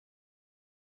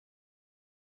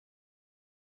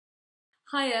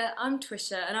Hiya, I'm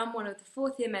Twishaa and I'm one of the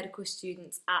fourth year medical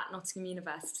students at Nottingham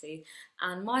University,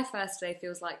 and my first day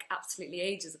feels like absolutely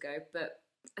ages ago, but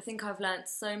I think I've learnt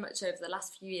so much over the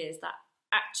last few years that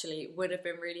actually would have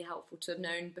been really helpful to have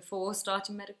known before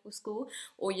starting medical school,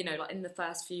 or like in the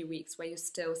first few weeks where you're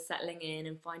still settling in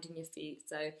and finding your feet.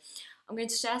 So I'm going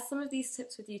to share some of these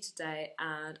tips with you today,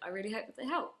 and I really hope that they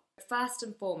help. First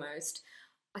and foremost,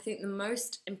 I think the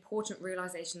most important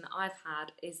realization that I've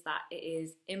had is that it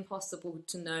is impossible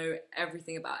to know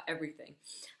everything about everything.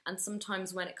 And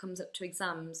sometimes when it comes up to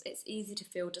exams, it's easy to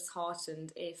feel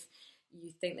disheartened if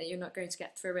you think that you're not going to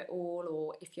get through it all,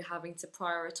 or if you're having to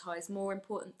prioritize more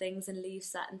important things and leave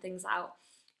certain things out.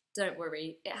 Don't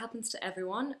worry, it happens to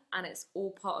everyone and it's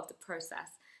all part of the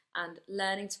process. And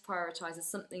learning to prioritize is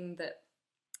something that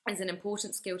is an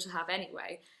important skill to have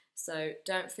anyway. So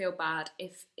don't feel bad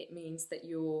if it means that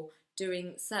you're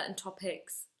doing certain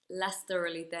topics less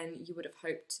thoroughly than you would have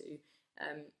hoped to.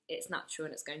 It's natural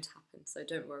and it's going to happen, so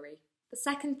don't worry. The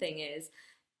second thing is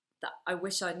that I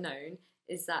wish I'd known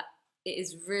is that it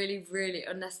is really, really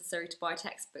unnecessary to buy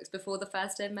textbooks before the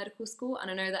first day of medical school. And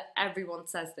I know that everyone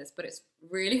says this, but it's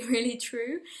really, really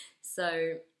true.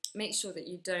 So make sure that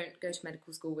you don't go to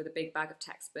medical school with a big bag of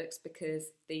textbooks, because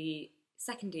the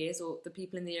second years, or the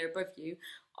people in the year above you,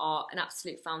 are an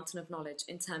absolute fountain of knowledge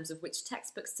in terms of which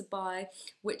textbooks to buy,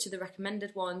 which are the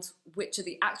recommended ones, which are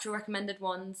the actual recommended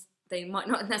ones. They might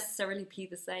not necessarily be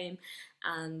the same,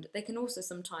 and they can also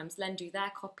sometimes lend you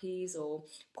their copies or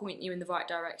point you in the right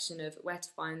direction of where to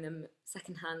find them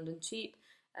secondhand and cheap.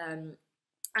 And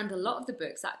a lot of the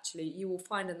books actually you will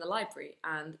find in the library,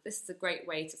 and this is a great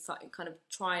way to kind of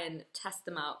try and test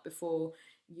them out before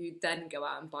you then go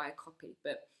out and buy a copy.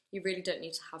 But you really don't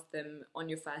need to have them on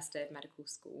your first day of medical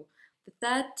school. The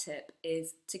third tip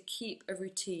is to keep a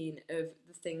routine of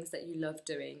the things that you love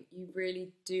doing. You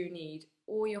really do need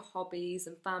all your hobbies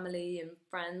and family and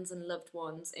friends and loved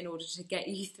ones in order to get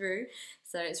you through.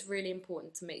 So it's really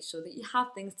important to make sure that you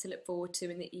have things to look forward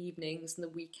to in the evenings and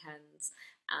the weekends,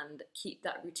 and keep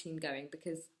that routine going,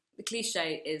 because the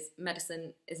cliche is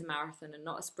medicine is a marathon and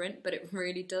not a sprint, but it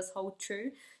really does hold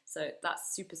true. So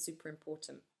that's super, super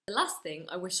important. The last thing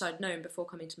I wish I'd known before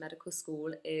coming to medical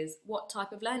school is what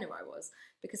type of learner I was,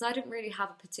 because I didn't really have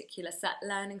a particular set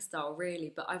learning style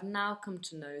really, but I've now come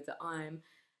to know that I'm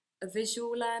a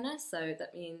visual learner. So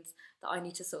that means that I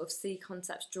need to sort of see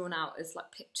concepts drawn out as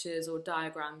like pictures or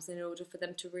diagrams in order for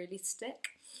them to really stick.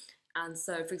 And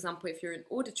so, for example, if you're an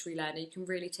auditory learner, you can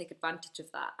really take advantage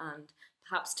of that and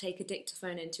perhaps take a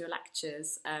dictaphone into your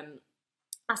lectures,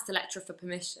 ask the lecturer for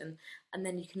permission, and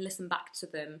then you can listen back to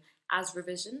them as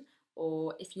revision.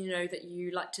 Or if you know that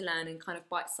you like to learn in kind of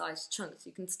bite-sized chunks,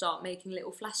 you can start making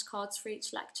little flashcards for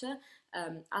each lecture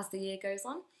as the year goes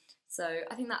on. So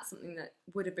I think that's something that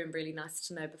would have been really nice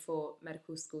to know before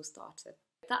medical school started.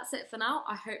 That's it for now.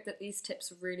 I hope that these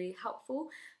tips are really helpful,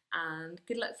 and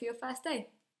good luck for your first day.